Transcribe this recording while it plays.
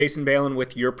Jason Balin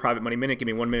with your Private Money Minute. Give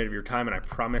me 1 minute of your time, and I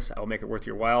promise I'll make it worth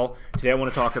your while. Today I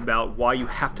want to talk about why you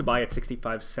have to buy at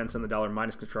 65 cents on the dollar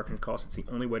minus construction costs. It's the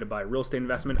only way to buy a real estate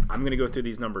investment. I'm going to go through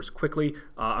these numbers quickly.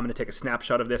 I'm going to take a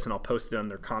snapshot of this, and I'll post it on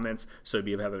their comments so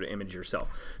you have an image yourself.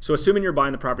 So assuming you're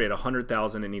buying the property at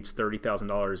 $100,000 and needs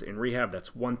 $30,000 in rehab, that's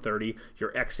 $130.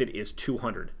 Your exit is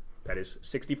 $200. That is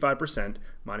 65%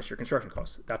 minus your construction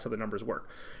costs. That's how the numbers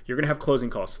work. You're going to have closing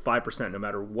costs, 5%, no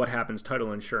matter what happens,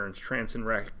 title insurance,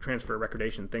 transfer,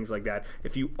 recordation, things like that.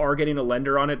 If you are getting a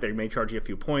lender on it, they may charge you a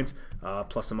few points,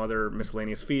 plus some other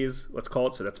miscellaneous fees, let's call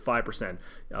it, so that's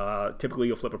 5%. Typically,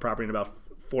 you'll flip a property in about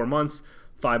 4 months.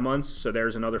 5 months, so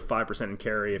there's another 5% in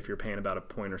carry if you're paying about a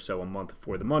point or so a month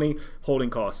for the money.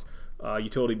 Holding costs,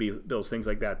 utility bills, things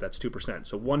like that, that's 2%.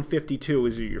 So 152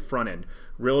 is your front end.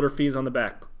 Realtor fees on the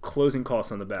back, closing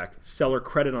costs on the back, seller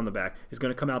credit on the back is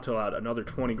going to come out to about another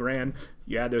 20 grand.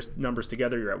 You add those numbers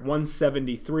together, you're at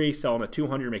 173, selling at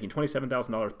 200, making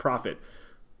 $27,000 profit.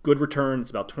 Good return,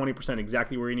 it's about 20%,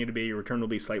 exactly where you need to be. Your return will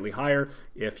be slightly higher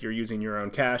if you're using your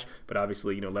own cash, but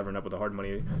obviously, levering up with a hard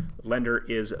money lender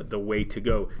is the way to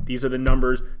go. These are the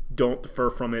numbers. Don't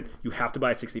defer from it. You have to buy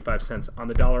at 65 cents on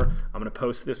the dollar. I'm going to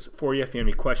post this for you. If you have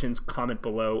any questions, comment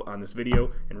below on this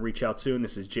video and reach out soon.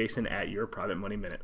 This is Jason at your Private Money Minute.